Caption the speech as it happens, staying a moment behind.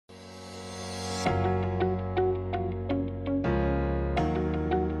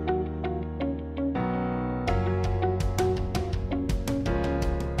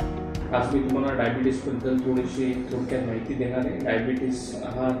आज मी तुम्हाला डायबिटीसबद्दल थोडीशी थोडक्यात माहिती देणार आहे। डायबिटीस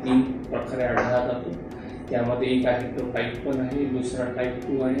हा 3 प्रकारे आढळला जातो। त्यामध्ये एक आहे तो टाईप 1 आहे, दुसरा टाईप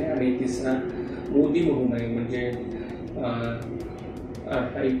 2 आहे आणि तिसरा मोदी म्हणून आहे। म्हणजे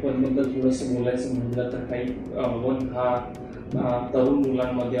टाईप 1 बद्दल थोडंसं बोलायचं म्हटलं तर टाईप 1 हा तरुण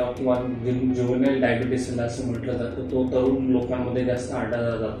मुलांमध्ये किंवा ज्युव्हेनाइल डायबिटीसला असं म्हटलं जातं, तो तरुण लोकांमध्ये जास्त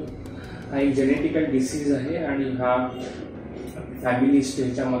आढळला जातो। हा एक जेनेटिकल डिसीज आहे आणि हा फॅमिली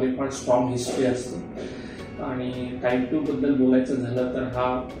हिस्ट्रीच्यामध्ये पण स्ट्रॉंग हिस्ट्री असते। आणि टाईप 2 बद्दल बोलायचं झालं तर हा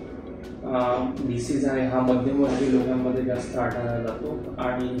डिसीज आहे, हा मध्यमवर्गीय लोकांमध्ये जास्त आढळला जातो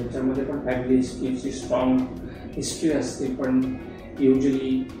आणि याच्यामध्ये पण फॅमिली हिस्ट्रीची स्ट्रॉंग हिस्ट्री असते। पण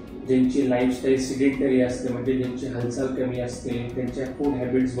युजली ज्यांची लाईफस्टाईल सिडेंटरी असते, म्हणजे ज्यांची हालचाल कमी असते, त्यांच्या फूड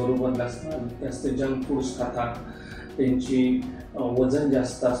हॅबिट्स बरोबर नसतात, जास्त जंक फूड्स खातात, त्यांची वजन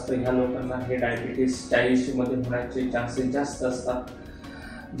जास्त असतं, ह्या लोकांना हे डायबिटीस 40मध्ये होण्याचे चान्सेस जास्त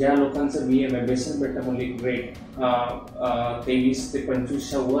असतात। ज्या लोकांचं BMI बेसल मेटाबॉलिक रेट 23 ते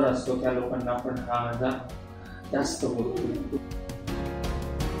 25च्या वर असतो, त्या लोकांना पण हा आजार जास्त होतो।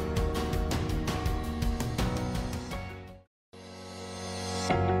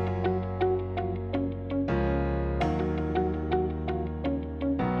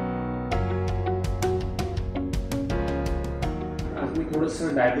 आज मी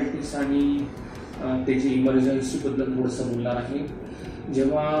थोडंसं डायबिटीस आणि त्याची इमर्जन्सीबद्दल थोडंसं बोलणार आहे।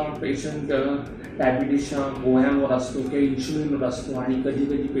 जेव्हा पेशंट डायबिटीसच्या गोळ्यांवर असतो किंवा इन्शुलिनवर असतो आणि कधी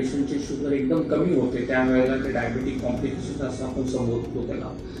कधी पेशंटची शुगर एकदम कमी होते, त्यावेळेला ते डायबिटिक कॉम्प्लिकेशन असं आपण संबोधतो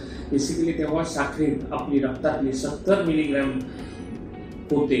त्याला। बेसिकली तेव्हा साखर आपली रक्तातली 70 मिलीग्रॅम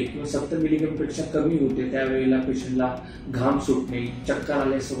होते किंवा 70 मिलीग्रॅमपेक्षा कमी होते, त्यावेळेला पेशंटला घाम सुटणे, चक्कर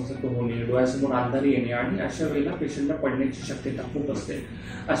आल्यासारखं होणे, डोळ्यासमोर अंधारी येणे आणि अशा वेळेला पेशंटला पडण्याची शक्यता खूप असते।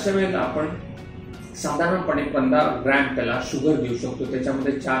 अशा वेळेला आपण साधारणपणे 15 ग्रॅम त्याला शुगर देऊ शकतो।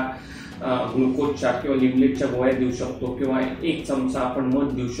 त्याच्यामध्ये 4 ग्लुकोजच्या किंवा लिमलेटच्या गोळ्या देऊ शकतो किंवा 1 चमचा आपण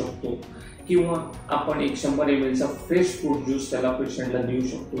मध देऊ शकतो किंवा आपण 100 ml फ्रेश फ्रूट ज्यूस त्याला पेशंटला देऊ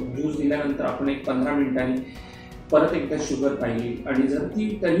शकतो। ज्यूस दिल्यानंतर आपण 15 मिनिटांनी परत एकदा शुगर पाहिली आणि जर ती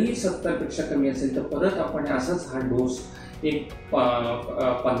तरीही 70पेक्षा कमी असेल तर परत आपण असाच हा डोस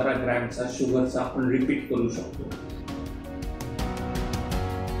 15 ग्रॅमचा शुगरचा आपण रिपीट करू शकतो।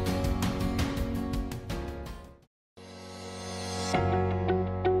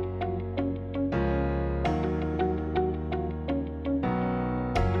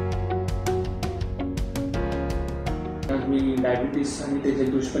 मी डायबिटीस आणि त्याचे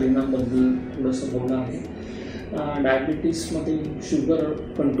दुष्परिणामांबद्दल थोडंसं बोलणार आहे। डायबिटीसमध्ये शुगर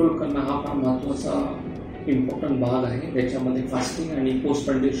कंट्रोल करणं हा फार महत्त्वाचा इम्पॉर्टंट भाग आहे। त्याच्यामध्ये फास्टिंग आणि पोस्ट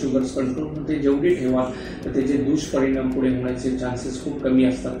कंट्रोल शुगर्स कंट्रोलमध्ये जेवढी ठेवाल तर त्याचे दुष्परिणाम पुढे होण्याचे चान्सेस खूप कमी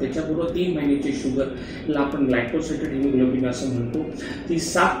असतात। त्याच्याबरोबर 3 महिन्याची शुगरला आपण ग्लायकोसिलेटेड हिमोग्लोबिन असं म्हणतो, ती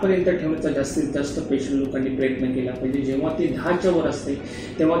 7पर्यंत ठेवण्याचा जास्तीत जास्त पेशंट लोकांनी प्रयत्न केला पाहिजे। जेव्हा ते 10च्या वर असते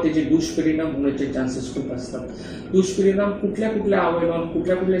तेव्हा त्याचे दुष्परिणाम होण्याचे चान्सेस खूप असतात। दुष्परिणाम कुठल्या अवयवांवर,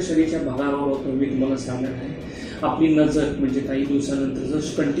 कुठल्या शरीराच्या भागावर होतो मी तुम्हाला सांगणार आहे। आपली नजर, म्हणजे काही दिवसानंतर जर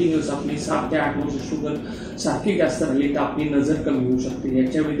कंटिन्युअस आपली 7 ते 8 वर्ष शुगर सारखी जास्त राहिली तर आपली नजर कमी होऊ शकते।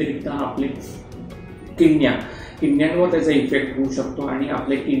 याच्या व्यतिरिक्त आपले किडन्यांवर त्याचा इफेक्ट होऊ शकतो आणि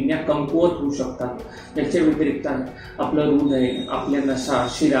आपल्या किडन्या कमकुवत होऊ शकतात। याच्या व्यतिरिक्त आपलं हृदय, आपल्या नसा,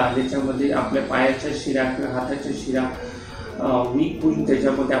 शिरा, ज्याच्यामध्ये आपल्या पायाच्या शिरा किंवा हाताच्या शिरा वीक होऊन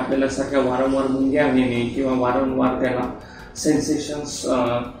त्याच्यामध्ये आपल्याला सारख्या वारंवार मुंग्या येणे किंवा वारंवार त्याला सेन्सेशन्स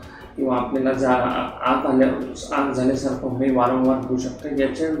किंवा आपल्याला आग झाल्यासारखं होणे वारंवार होऊ शकतं।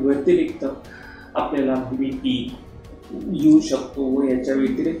 याच्या व्यतिरिक्त आपल्याला BP येऊ शकतो व याच्या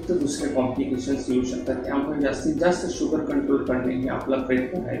व्यतिरिक्त दुसरे कॉम्प्लिकेशन्स येऊ शकतात। त्यामुळे जास्तीत जास्त शुगर कंट्रोल करणे हे आपला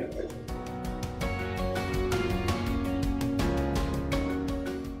प्रयत्न राहिला पाहिजे।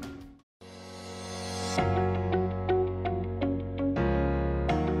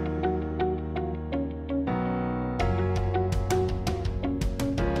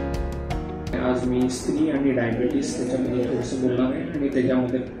 आज मी स्त्री आणि डायबिटीस त्याच्यामध्ये थोडंसं बोलणार आहे आणि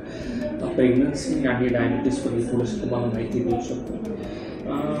त्याच्यामध्ये प्रेग्नन्सी आणि डायबिटीसबद्दल थोडंसं तुम्हाला माहिती देऊ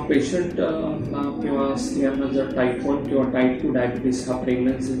शकतो। पेशंट किंवा स्त्रियांना जर टाईप 1 किंवा टाईप 2 डायबिटीस हा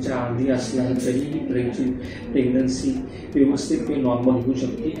प्रेग्नन्सीच्या आधी असला तरीही प्रेग्नन्सी व्यवस्थित किंवा नॉर्मल होऊ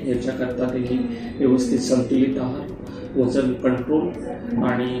शकते। याच्याकरता त्यांनी व्यवस्थित संतुलित आहार, वजन कंट्रोल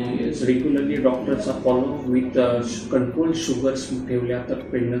आणि रेग्युलरली डॉक्टरचा फॉलो विथ कंट्रोल शुगर्स ठेवल्या तर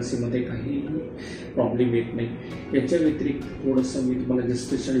प्रेग्नन्सीमध्ये काहीही प्रॉब्लेम येत नाही। याच्या व्यतिरिक्त थोडंसं मी तुम्हाला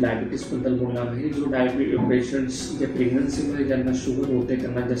जेस्टेशनल डायबिटीसबद्दल बोलणार आहे। जो पेशंट्स जे प्रेग्नन्सीमध्ये ज्यांना शुगर होते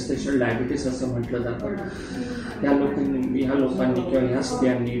त्यांना जेस्टेशनल डायबिटीस असं म्हटलं जातं। ह्या लोकांनी किंवा ह्या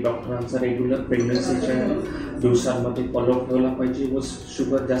स्त्रियांनी डॉक्टरांचा रेग्युलर प्रेग्नन्सीच्या दिवसांमध्ये फॉलो ठेवला पाहिजे व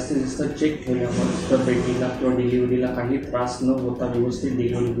शुगर जास्तीत जास्त चेक ठेवल्यावर तर बेबीला किंवा डिलिव्हरीला काही त्रास न होता व्यवस्थित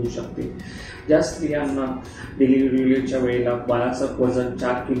डिलिव्हरी होऊ शकते। ज्या स्त्रियांना डिलिव्हरीच्या वेळेला बाळाचं वजन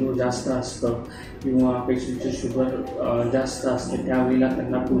 4 किलो जास्त असतं किंवा पेशंटची शुगर जास्त असते त्यावेळेला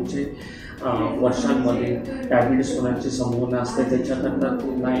त्यांना पुढचे वर्षांमध्ये डायबिटीस होण्याची संभावना असते। त्याच्याकरता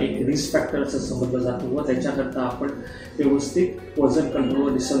त्यांना एक रिस्क फॅक्टर असं समजलं जातं व त्याच्याकरता आपण व्यवस्थित वजन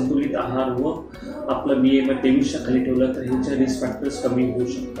कंट्रोल संतुलित आहार व आपलं BMI 23च्या खाली ठेवलं तर ह्याचे रिस्क फॅक्टर्स कमी होऊ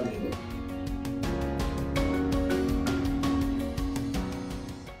शकतात।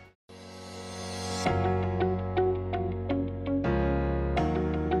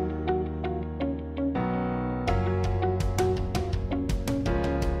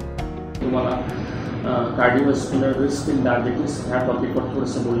 तुम्हाला कार्डिओव्हास्क्युलर रिस्क इन डायबिटीस ह्या टॉपिकवर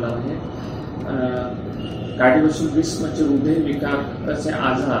थोडंसं बोलणार आहे। कार्डिओव्हास्क्युलर रिस्क म्हणजे हृदयविकाराचे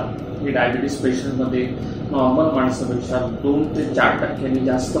आजार हे डायबिटीस पेशंटमध्ये नॉर्मल माणसापेक्षा 2 ते 4%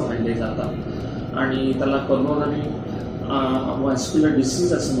 जास्त पाहिले जातात आणि त्याला करोनरी व्हास्क्युलर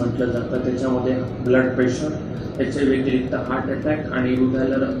डिसीज असं म्हटलं जातं। त्याच्यामध्ये ब्लड प्रेशर, त्याच्या व्यतिरिक्त हार्ट अटॅक आणि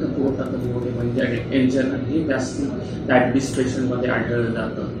हृदयाला रक्तपुरवठा कमी होणे म्हणजे एंजायना हे जास्त डायबिटीस पेशंटमध्ये आढळलं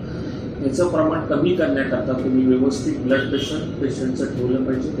जातं। याचं प्रमाण कमी करण्याकरता तुम्ही व्यवस्थित ब्लड प्रेशर पेशंटचं ठेवलं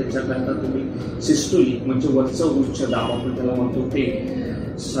पाहिजे। त्याच्याकरता तुम्ही सिस्टोलिक म्हणजे वरचं उच्च दाब आपण त्याला म्हणतो ते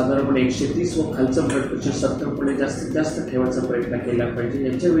साधारणपणे 130 व खालचं ब्लड प्रेशर 70 जास्तीत जास्त ठेवायचा प्रयत्न केला पाहिजे।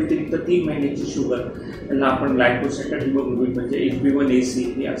 याच्या व्यतिरिक्त 3 महिन्याची शुगर त्याला आपण ग्लायकोसाइटेड हिमोग्लोबिन म्हणजे HbA1c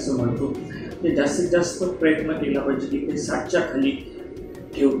हे असं म्हणतो ते जास्तीत जास्त प्रयत्न केला पाहिजे की ते 60च्या खाली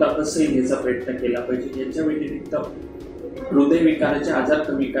ठेवता कसं येईल याचा प्रयत्न केला पाहिजे। याच्या व्यतिरिक्त हृदयविकाराचे आजार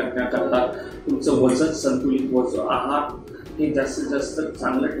कमी करण्याकरता तुमचं वजन संतुलित आहार हे जास्तीत जास्त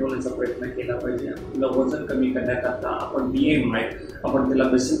चांगलं ठेवण्याचा प्रयत्न केला पाहिजे। आपलं वजन कमी करण्याकरता आपण BMI आपण त्याला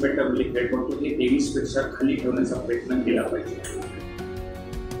बेसल मेटाबॉलिक रेट म्हणतो हे 23 पेक्षा खाली ठेवण्याचा प्रयत्न केला पाहिजे।